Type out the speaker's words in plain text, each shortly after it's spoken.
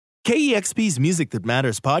KEXP's Music That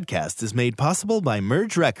Matters podcast is made possible by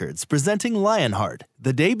Merge Records, presenting Lionheart,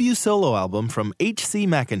 the debut solo album from H.C.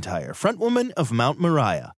 McEntire, frontwoman of Mount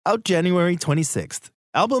Moriah, out January 26th.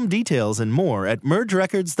 Album details and more at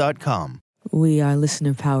mergerecords.com. We are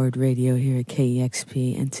listener-powered radio here at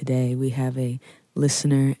KEXP, and today we have a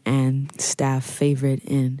listener and staff favorite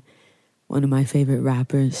in one of my favorite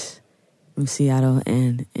rappers from Seattle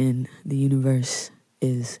and in the universe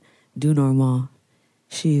is Do Normal.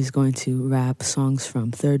 She is going to rap songs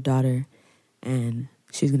from Third Daughter, and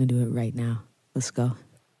she's going to do it right now. Let's go.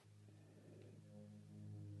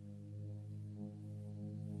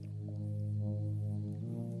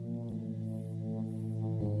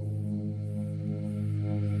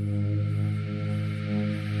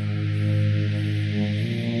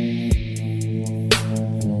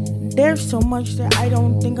 There's so much that I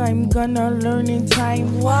don't think I'm gonna learn in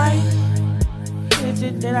time. Why is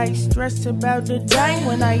it that I stress about the time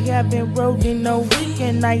when I haven't wrote in a week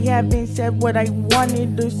and I haven't said what I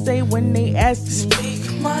wanted to say when they asked me?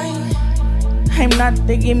 Speak mine. I'm not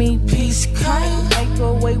the gimme peace kind. I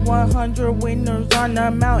go away 100 winners on a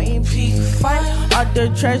mountain peak. Find all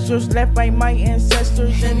the treasures left by my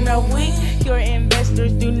ancestors in a week. Your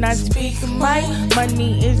investors do not speak mine.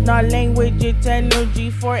 Money is not language, it's energy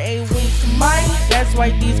for a weak mind. That's why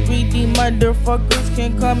these greedy motherfuckers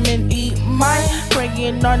can come and eat mine.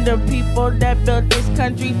 Preying on the people that built this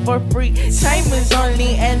country for free. Time is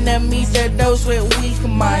only enemy to those with weak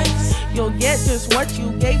minds. You'll get just what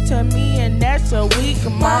you gave to me, and that's a weak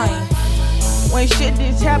mind. When shit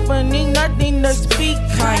is happening, nothing to speak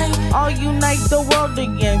kind. I'll unite the world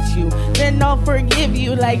against you, then I'll forgive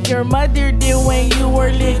you like your mother did when you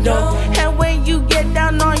were little. And when you get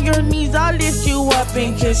down on your knees, I'll lift you up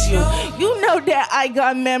and kiss you. You know that I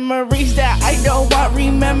got memories that I don't want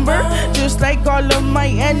remember. Just like all of my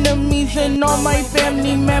enemies and all my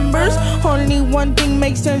family members. Only one thing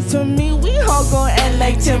makes sense to me, we all gon' end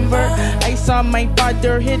like timber. I saw my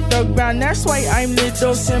father hit the ground, that's why I'm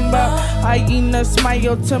little Simba. I a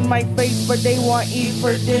smile to my face, but they want eat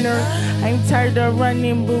for dinner. I'm tired of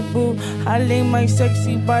running, boo-boo. I lay my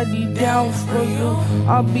sexy body down for you.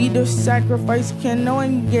 I'll be the sacrifice, can no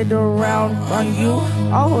one get around on you.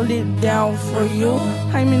 I'll hold it down for you.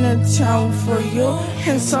 I'm in a town for you,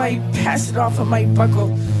 and so I pass it off of my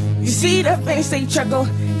buckle. You see the face they chuckle.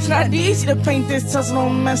 It's not easy to paint this tussle,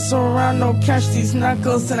 don't mess around, don't catch these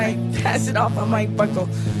knuckles, and I pass it off of my buckle.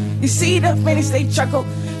 You see the face they chuckle.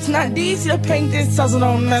 It's not easy to paint this tussle,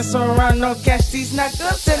 don't mess around, don't catch these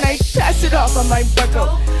knuckles, and I pass it off on my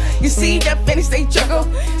buckle. You see that finish, they chuckle.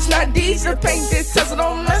 It's not easy to paint this tussle,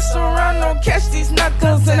 don't mess around, don't catch these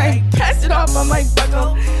knuckles, and I pass it off on my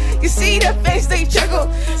buckle. You see that finish, they chuckle.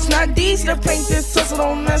 It's not easy to paint this tussle,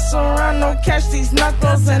 don't mess around, don't catch these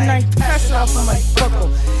knuckles, and I pass it off on my buckle.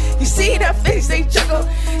 You see that face, they chuckle.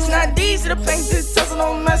 It's not easy to paint this tussle,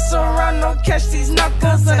 don't mess around, don't catch these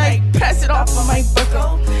knuckles, and I pass it off on my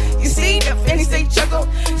buckle. You see the finish, they chuckle.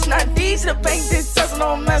 It's not easy to paint this tussle,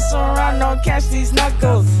 don't mess around, don't catch these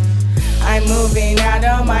knuckles. I'm moving out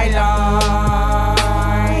of my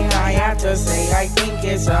line. I have to say, I think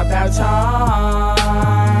it's about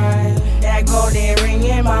time. That golden ring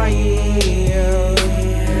in my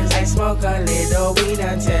ears. I smoke a little weed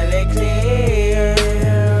until it clears.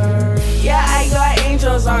 Yeah, I got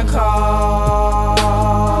angels on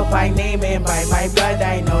call. By name and by my blood,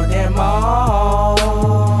 I know them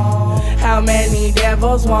all. How many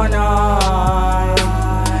devils want on?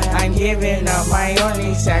 I'm giving up my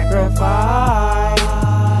only sacrifice.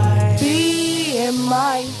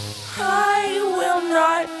 BMI, I will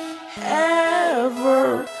not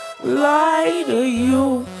ever lie to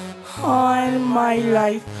you. On my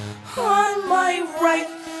life, on my right,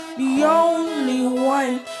 the only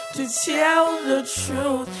one to tell the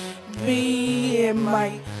truth.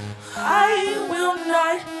 BMI, I will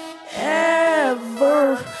not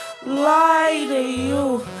ever lie to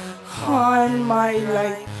you. On my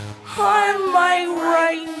life, on my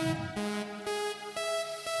right.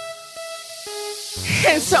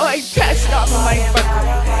 And so I pass it off on my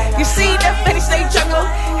buckle. You see the finish, they chuckle.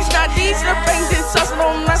 It's not easy to bring this tussle,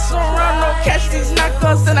 don't mess around, don't catch these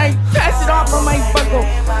knuckles, and I pass it off on my buckle.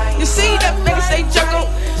 You see the finish, they chuckle.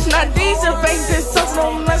 It's not easy to bring this tussle,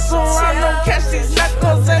 don't mess around, don't catch these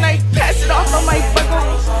knuckles, and I pass it off on my buckle.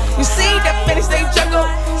 You see the finish, they chuckle.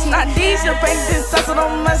 It's not easy to bring this tussle,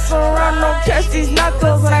 don't mess around, don't catch these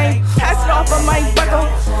knuckles, and I pass it off on my buckle.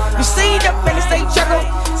 You see the finish, they chuckle.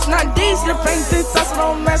 It's not easy to bring this tussle,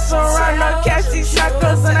 don't mess around, don't catch these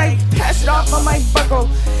knuckles, and I pass it off on my buckle.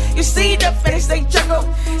 You see the finish, they chuckle.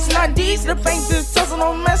 It's not easy to paint this tussle,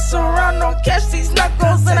 don't mess around, don't catch these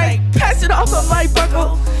knuckles, and I pass it off on my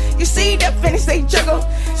buckle. You see that finish, they juggle.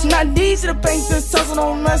 It's not easy to paint this tussle.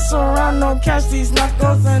 Don't mess around, don't catch these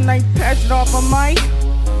knuckles. And I patch it off of mine.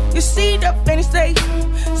 You see the finish,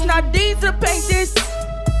 it's not easy to paint this.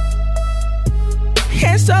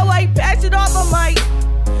 And so I patch it off of mine.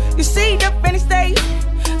 You see the finish,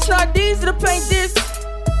 it's not easy to paint this.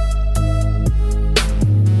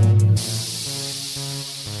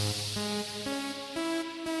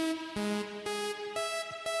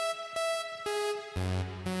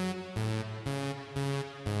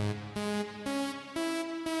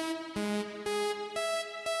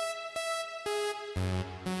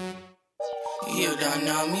 You don't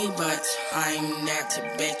know me, but I'm that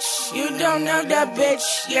bitch. You don't know that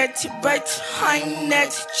bitch yet, but I'm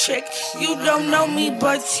that chick. You don't know me,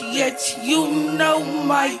 but yet you know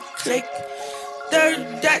my clique.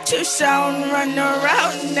 Third that you sound, run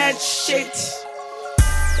around that shit.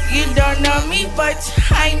 You don't know me, but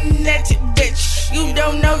I'm that bitch. You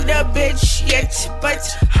don't know that bitch yet, but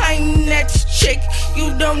I'm that chick.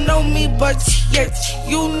 You don't know me, but yet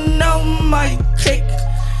you know my clique.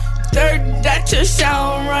 Third that you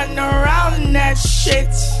sound, run around that shit.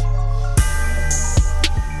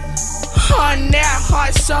 On that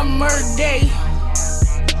hot summer day,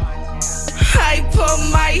 I put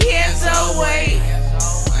my hands away.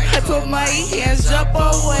 I put my hands up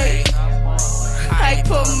away. I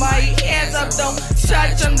put my hands up, don't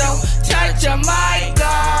touch them, don't touch them. My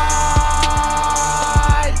God,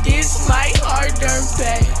 this my hard-earned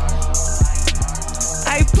pay.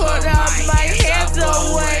 I put up my hands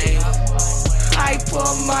away. I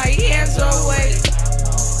put my hands away.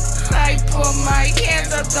 I put my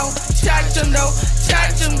hands up, don't touch them, don't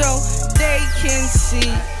touch them, don't. They can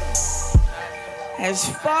see. As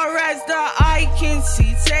far as the eye can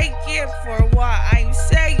see, take it for what I'm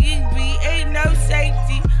saying. Be ain't no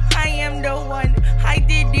safety. I am the one. I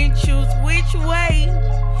didn't choose which way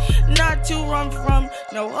not to run from.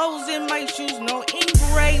 No holes in my shoes, no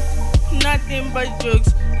engrave. Nothing but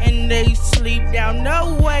jokes, and they sleep down.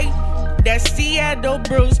 No way. That Seattle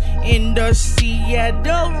brews in the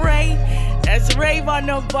Seattle rain. That's rave on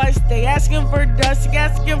the bus. They asking for dust,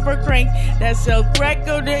 asking for crank. That's El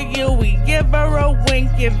Greco to you. We give her a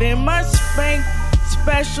wink, give him a spank.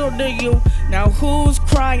 Special to you. Now who's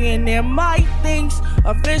crying? And my things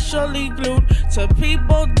officially glued to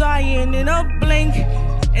people dying in a blink.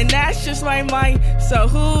 And that's just my mind. So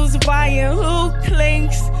who's buying? Who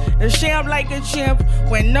clinks? The sham like a chimp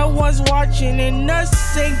when no one's watching in the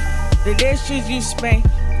sink. The dishes you spent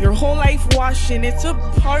your whole life washing. It's a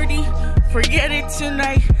party. Forget it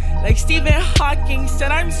tonight. Like Stephen Hawking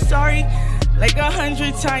said, I'm sorry like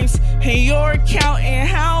 100 times. And you're counting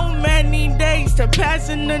how many days to pass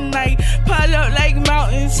in the night. Pile up like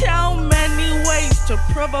mountains. How many ways to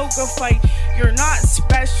provoke a fight? You're not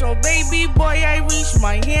special, baby boy. I reach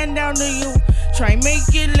my hand down to you. Try make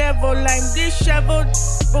it level. I'm disheveled,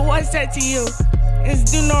 but what's that to you? It's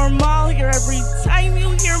do normal here. Every time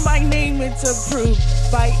you hear my name, it's approved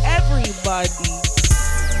by everybody.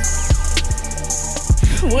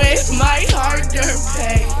 With my hard-earned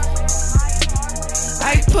pay,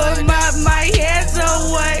 I put my hands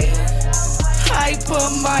away. I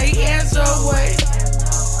put my hands away.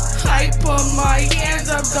 I put my hands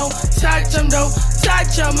up, don't touch them, don't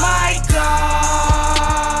touch them. My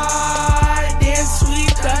God, in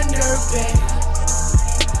sweet thunder bay.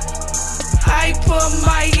 I put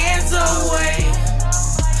my hands away.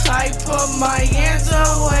 I put my hands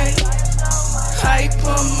away. I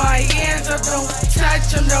put my hands up, don't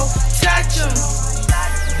touch them, don't touch them.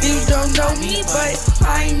 You don't know me, but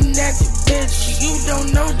I'm that bitch. You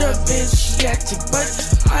don't know the bitch yet, but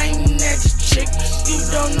I'm that chick. You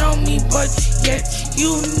don't know me, but yet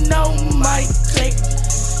you know my clique.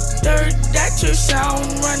 Third that your sound,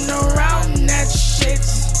 run around that shit.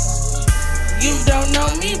 You don't know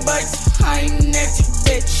me, but I'm that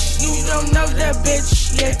bitch. You don't know the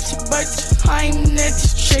bitch yet, but I'm that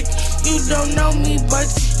chick. You don't know me, but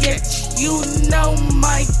yet you know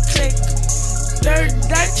my clique. Third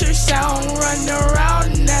that your sound, run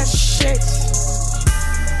around that shit.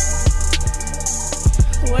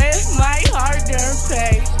 With my hard-earned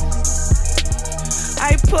pay,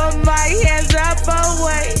 I put my hands up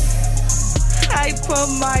away. I put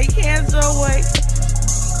my hands away.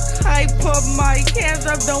 I put my hands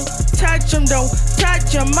up, don't touch them, don't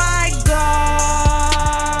touch them. My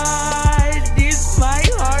God, this my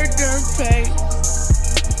hard-earned pay.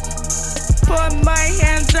 Put my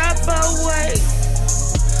hands up away.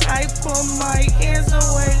 I put my hands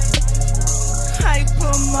away. I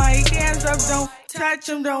put my hands up, don't touch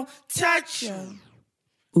them, don't touch them.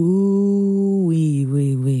 Ooh, wee.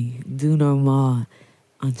 Do normal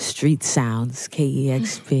on Street Sounds,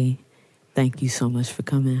 KEXP. Thank you so much for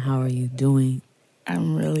coming. How are you doing?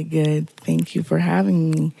 I'm really good. Thank you for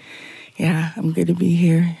having me. Yeah, I'm good to be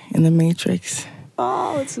here in the Matrix.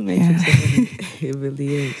 Oh, it's a Matrix. Yeah. It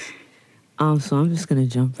really is. So I'm just going to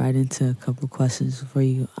jump right into a couple questions for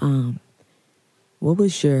you. What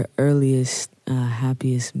was your earliest,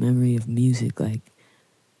 happiest memory of music? Like,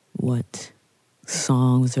 what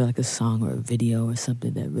song? Was there like a song or a video or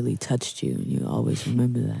something that really touched you and you always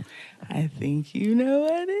remember that? I think you know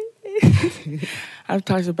what it is. I've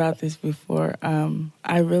talked about this before.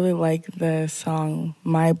 I really like the song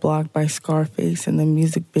My Block by Scarface and the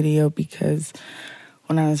music video because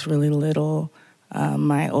when I was really little,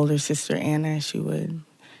 my older sister Anna, she would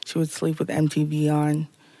sleep with MTV on,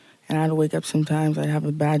 and I'd wake up sometimes. I'd have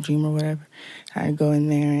a bad dream or whatever. I'd go in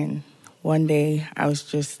there, and one day I was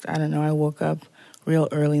just, I don't know, I woke up real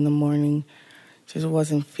early in the morning,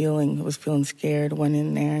 was feeling scared. Went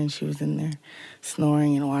in there, and she was in there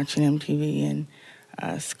snoring and watching MTV,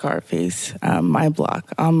 and Scarface, On My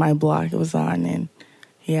Block, it was on, and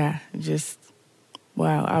yeah, just,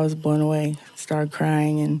 wow, I was blown away. Started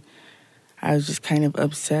crying, and I was just kind of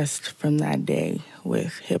obsessed from that day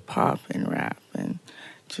with hip-hop and rap, and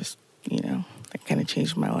just, that kind of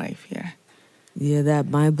changed my life, yeah. Yeah, that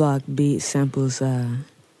My Block beat samples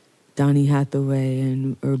Donny Hathaway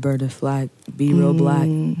and Roberta Flack, Be Real Black.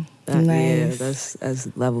 Nice. Yeah, that's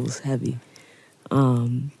levels heavy.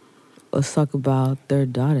 Let's talk about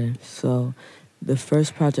Third Daughter. So the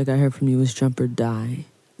first project I heard from you was Jump or Die.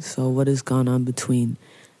 So what has gone on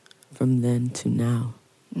from then to now?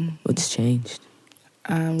 Mm-hmm. What's changed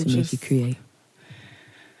to make you create?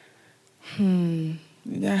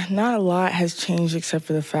 Not a lot has changed except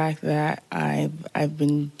for the fact that I've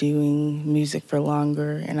been doing music for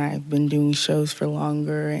longer and I've been doing shows for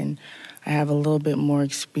longer and I have a little bit more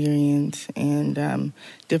experience and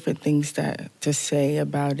different things to say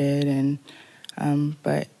about it. And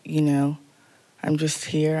but I'm just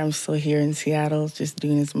here. I'm still here in Seattle, just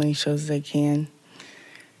doing as many shows as I can.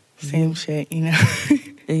 Same shit,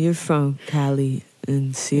 And you're from Cali,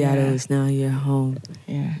 and Seattle is now your home.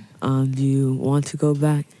 Yeah. Do you want to go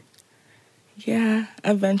back? Yeah,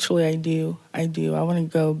 eventually I do. I want to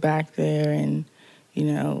go back there and,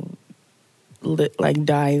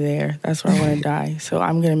 die there. That's where I want to die. So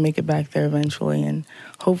I'm going to make it back there eventually and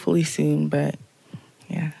hopefully soon, but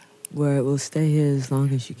yeah. Where it will stay here as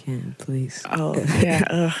long as you can, please. Oh,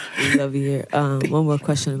 yeah. We love you here. One more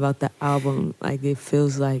question about the album. Like, it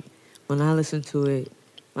feels like when I listen to it,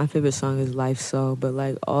 my favorite song is Life So, but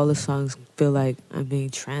like all the songs feel like I'm being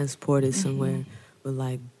transported somewhere with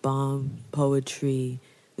like bomb poetry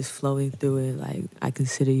just flowing through it. Like, I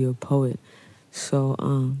consider you a poet. So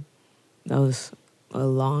that was a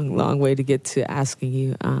long, long way to get to asking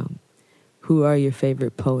you, who are your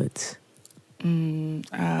favorite poets?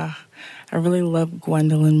 I really love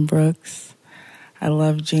Gwendolyn Brooks. I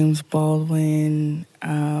love James Baldwin,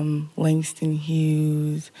 Langston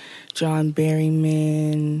Hughes, John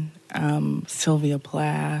Berryman, Sylvia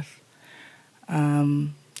Plath,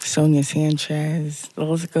 Sonia Sanchez. The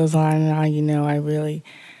list goes on and on. I really,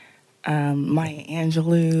 Maya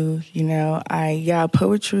Angelou.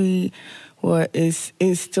 Poetry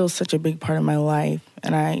is still such a big part of my life,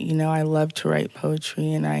 and I love to write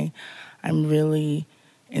poetry, and I'm really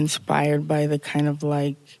inspired by the kind of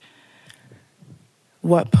like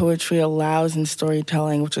what poetry allows in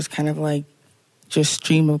storytelling, which is kind of like just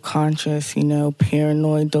stream of conscious,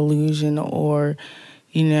 paranoid delusion, or,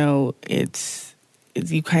 it's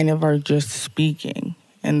you kind of are just speaking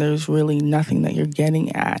and there's really nothing that you're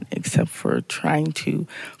getting at except for trying to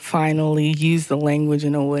finally use the language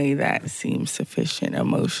in a way that seems sufficient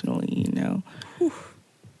emotionally, Whew.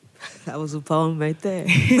 That was a poem right there.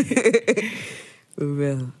 For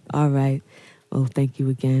real. All right. Well, thank you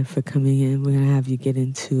again for coming in. We're going to have you get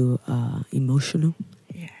into emotional.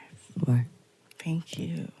 Yes. Or, thank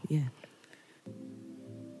you. Yeah.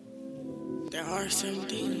 There are some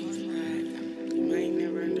things that you might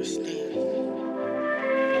never understand.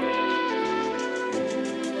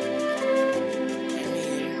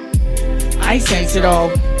 I sense it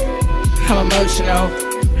all. I'm emotional.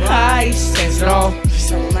 I sense it all.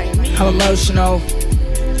 I'm emotional.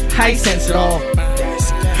 I sense it all.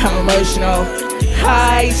 I'm emotional.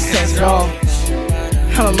 I sense it all.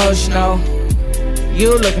 I'm emotional.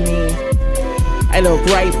 You look at me. I look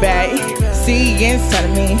right back. See inside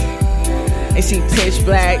of me. I see pitch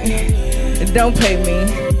black. And don't play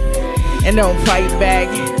me. And don't fight back.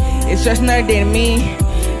 It's just another day to me.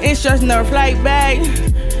 It's just another flight back.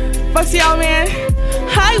 Fuck y'all, man.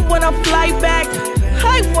 I wanna fly back.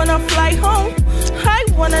 I wanna fly home. I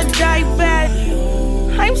wanna die back.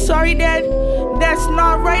 I'm sorry, Dad. That's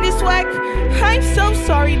not right, it's whack. I'm so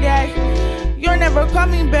sorry, Dad. You're never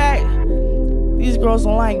coming back. These girls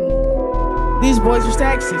don't like me. These boys are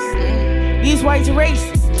sexist. These whites are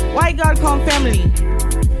racist. Why God call them family?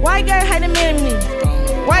 Why God hide a man in me?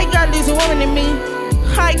 Why God lose a woman in me?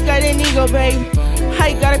 I got an ego, babe.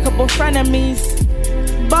 I got a couple frenemies.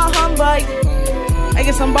 Bah humbug. I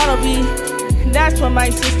guess I'm bottle B. That's what my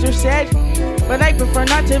sister said. But I prefer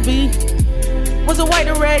not to be. Was it white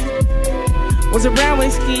or red? Was it brown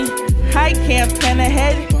whiskey? I can't plan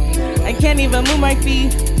ahead. I can't even move my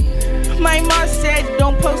feet. My mom said,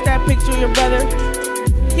 don't post that picture of your brother.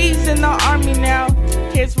 He's in the army now.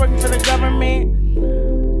 Kids working for the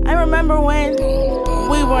government. I remember when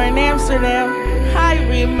we were in Amsterdam. I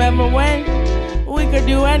remember when we could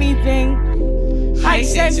do anything. I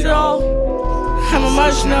sense it all. I'm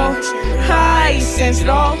emotional. I sense it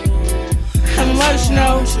all. I'm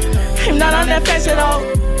emotional. I'm not on that fence at all.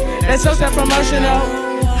 That's so self-promotional.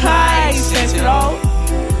 I sense it all.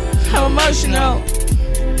 I'm emotional.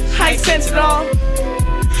 I sense it all.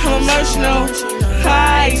 I'm emotional.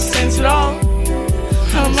 I sense it all.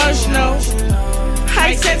 I'm emotional.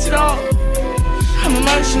 I sense it all. I'm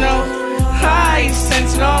emotional. I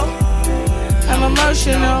sense it all. I'm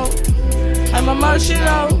emotional. I'm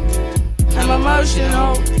emotional. I'm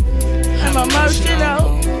emotional. I'm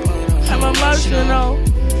emotional. I'm emotional.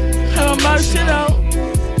 I'm emotional.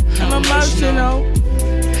 I'm emotional.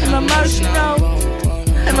 I'm emotional.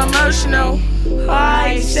 I'm emotional.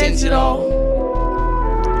 I sense it all.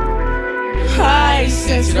 I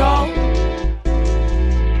sense it all.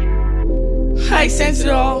 I sense it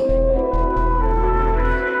all.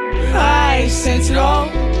 I sense it all.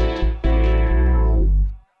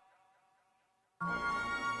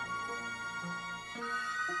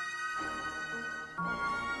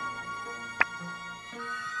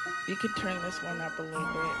 You could turn this one up a little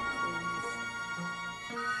bit, please.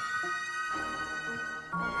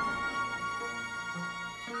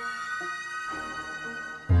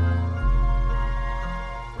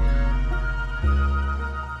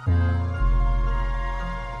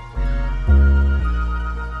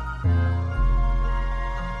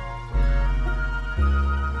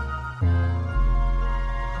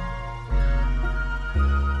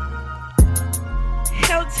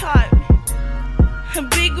 Hilltop, a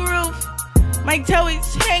big roof. My toe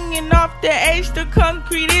is hanging off the edge. The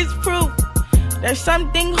concrete is proof. There's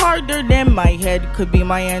something harder than my head. Could be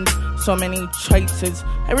my end. So many choices.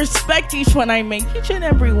 I respect each one I make. Each and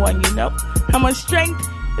every one, you know. How much strength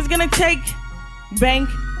it's gonna take. Bank,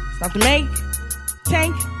 stop to make.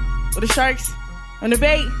 Tank, with the sharks on the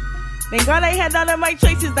bait. Thank God I had all of my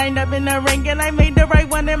choices lined up in a ring, and I made the right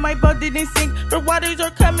one and my boat didn't sink. The waters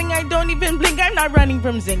are coming, I don't even blink. I'm not running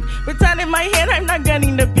from zinc. Baton in my hand, I'm not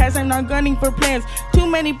gunning the past. I'm not gunning for plans. Too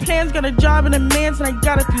many plans, got a job and a man's, and I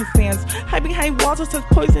got a few fans. Hide behind walls with such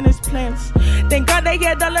poisonous plants. Thank God I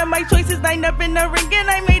had all of my choices lined up in a ring, and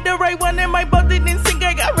I made the right one and my boat didn't sink.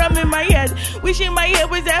 I got rum in my head. Wishing my head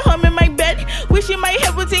was at home in my bed. Wishing my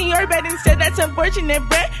head was in your bed instead. That's unfortunate,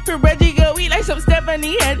 bread. For Reggie go eat like some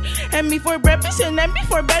Stephanie head. And before breakfast and then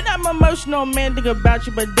before bed, I'm emotional, man. Think about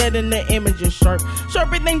you, but dead in the image is sharp.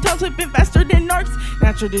 Sharper than tongues, flipping faster than narcs.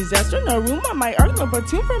 Natural disaster, no room on my arc, no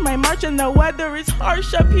platoon for my march, and the weather is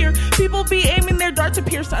harsh up here. People be aiming their darts up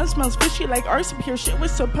here. Sun smells fishy like arse up here. Shit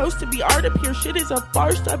was supposed to be art up here. Shit is a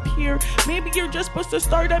farce up here. Maybe you're just supposed to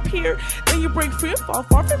start up here. Then you break free and fall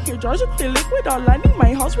far from here. Jars of clear liquid are lining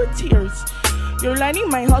my halls with tears. You're lining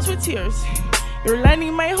my halls with tears. You're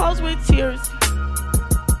lining my halls with tears.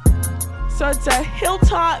 So it's a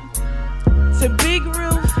hilltop, it's a big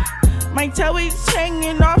roof. My toe is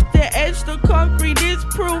hanging off the edge, the concrete is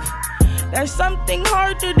proof. There's something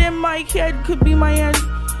harder than my head, could be my end.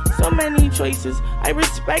 So many choices, I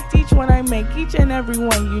respect each one I make, each and every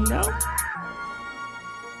one, you know.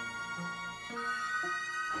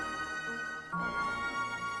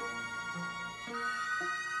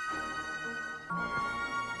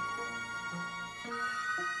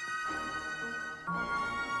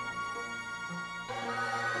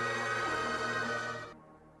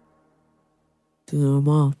 Doing them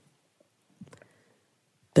all.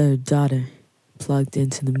 Third daughter, plugged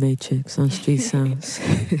into the Matrix on Street Sounds.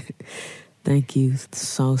 Thank you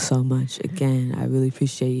so much. Again, I really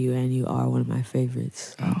appreciate you, and you are one of my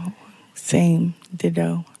favorites. Oh, same,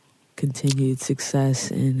 ditto. Continued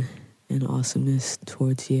success and awesomeness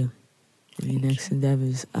towards you and your next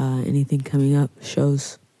endeavors. Anything coming up?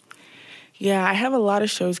 Shows? Yeah, I have a lot of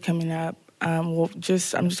shows coming up. I'm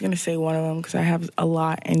just going to say one of them because I have a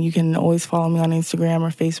lot, and you can always follow me on Instagram or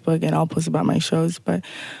Facebook, and I'll post about my shows. But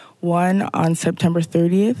one on September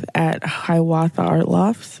 30th at Hiawatha Art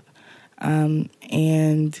Lofts. And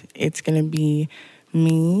it's going to be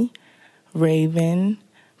me, Raven,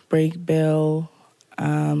 Break Bill,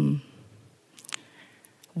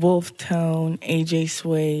 Wolf Tone, AJ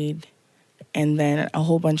Suede, and then a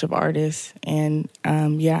whole bunch of artists. And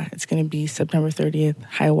it's going to be September 30th,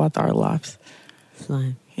 Hiawatha Art Lofts.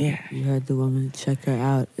 Fine. Yeah. You heard the woman. Check her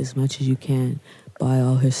out as much as you can. Buy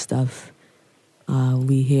all her stuff.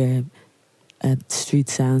 We here at Street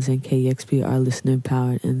Sounds and KEXP are listener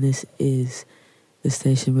powered, and this is the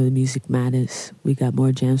station where the music matters. We got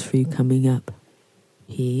more jams for you coming up.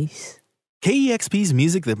 Peace. KEXP's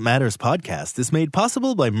Music That Matters podcast is made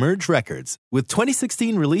possible by Merge Records, with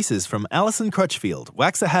 2016 releases from Alison Crutchfield,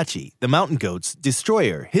 Waxahachie, The Mountain Goats,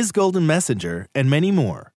 Destroyer, His Golden Messenger, and many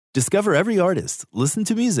more. Discover every artist, listen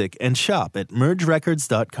to music, and shop at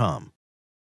mergerecords.com.